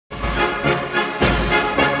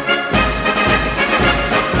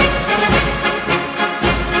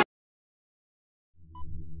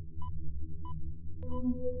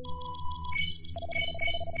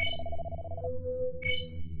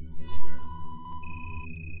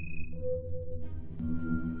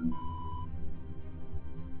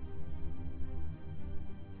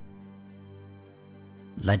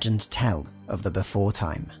Legends tell of the before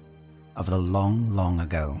time, of the long, long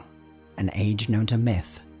ago, an age known to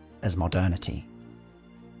myth as modernity.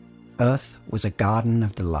 Earth was a garden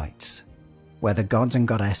of delights, where the gods and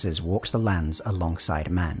goddesses walked the lands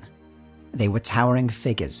alongside man. They were towering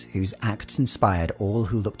figures whose acts inspired all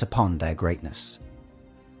who looked upon their greatness.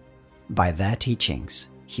 By their teachings,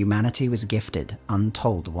 humanity was gifted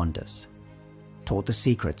untold wonders, taught the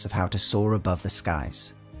secrets of how to soar above the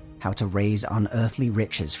skies, how to raise unearthly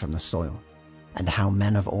riches from the soil, and how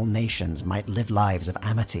men of all nations might live lives of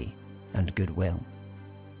amity and goodwill.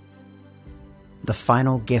 The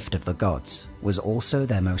final gift of the gods was also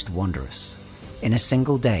their most wondrous. In a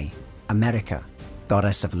single day, America,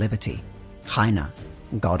 goddess of liberty, China,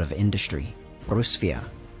 god of industry, Rusvia,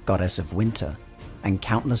 goddess of winter, and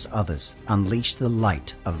countless others unleashed the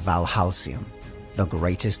light of Valhalsium, the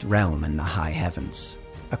greatest realm in the high heavens,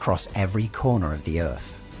 across every corner of the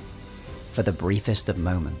earth. For the briefest of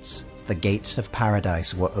moments, the gates of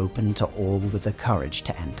paradise were open to all with the courage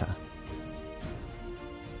to enter.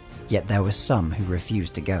 Yet there were some who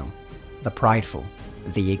refused to go, the prideful,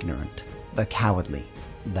 the ignorant, the cowardly,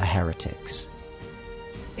 the heretics.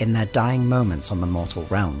 In their dying moments on the mortal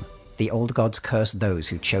realm, the old gods cursed those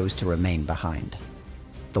who chose to remain behind.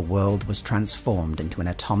 The world was transformed into an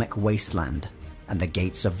atomic wasteland, and the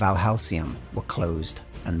gates of Valhalsium were closed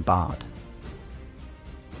and barred.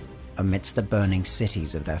 Amidst the burning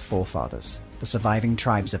cities of their forefathers, the surviving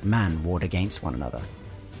tribes of man warred against one another.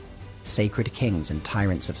 Sacred kings and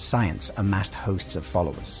tyrants of science amassed hosts of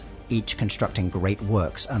followers, each constructing great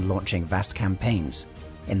works and launching vast campaigns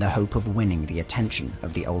in the hope of winning the attention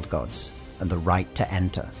of the old gods and the right to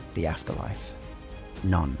enter the afterlife.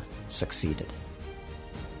 None succeeded.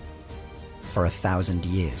 For 1,000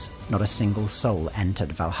 years, not a single soul entered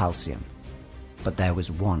Valhalsium, but there was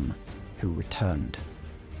one who returned.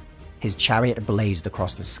 His chariot blazed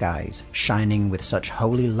across the skies, shining with such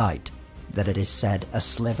holy light that it is said a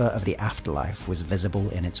sliver of the afterlife was visible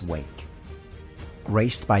in its wake.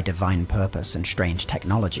 Graced by divine purpose and strange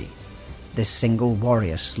technology, this single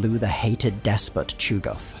warrior slew the hated despot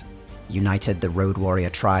Chugoth, united the road warrior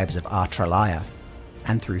tribes of Artralaya,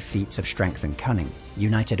 and through feats of strength and cunning,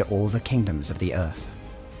 united all the kingdoms of the earth.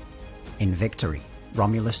 In victory,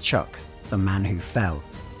 Romulus Chuck, the man who fell,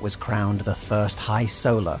 was crowned the first High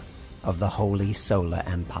Solar of the Holy Solar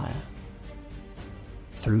Empire.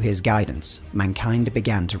 Through his guidance, mankind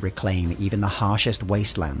began to reclaim even the harshest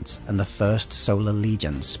wastelands, and the first solar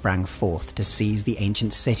legions sprang forth to seize the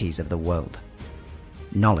ancient cities of the world.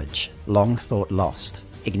 Knowledge, long thought lost,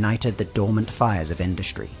 ignited the dormant fires of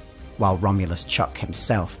industry, while Romulus Chuck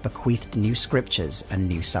himself bequeathed new scriptures and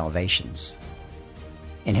new salvations.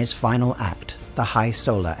 In his final act, the High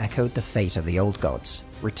Solar echoed the fate of the old gods,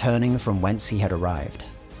 returning from whence he had arrived,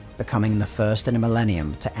 becoming the first in a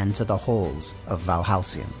millennium to enter the halls of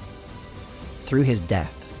Valhalsium. Through his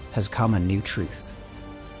death has come a new truth.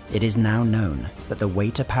 It is now known that the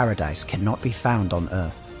way to paradise cannot be found on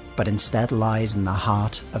Earth, but instead lies in the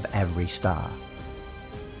heart of every star.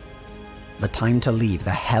 The time to leave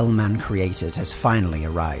the hell man created has finally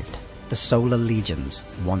arrived. The solar legions,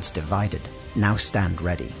 once divided, now stand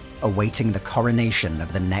ready, awaiting the coronation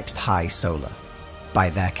of the next High Solar. By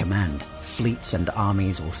their command, fleets and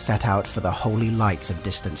armies will set out for the holy lights of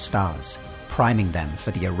distant stars, priming them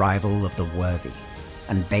for the arrival of the worthy,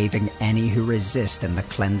 and bathing any who resist in the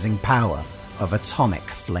cleansing power of atomic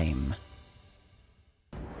flame.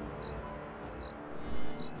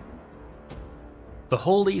 The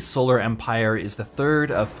Holy Solar Empire is the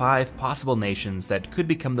third of 5 possible nations that could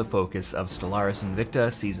become the focus of Stellaris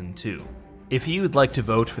Invicta Season 2. If you'd like to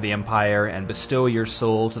vote for the Empire and bestow your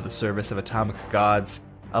soul to the service of atomic gods,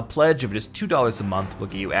 a pledge of just $2 a month will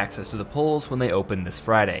get you access to the polls when they open this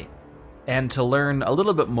Friday. And to learn a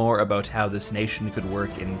little bit more about how this nation could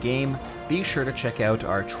work in-game, be sure to check out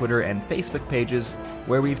our Twitter and Facebook pages,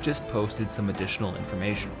 where we've just posted some additional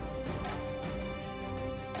information.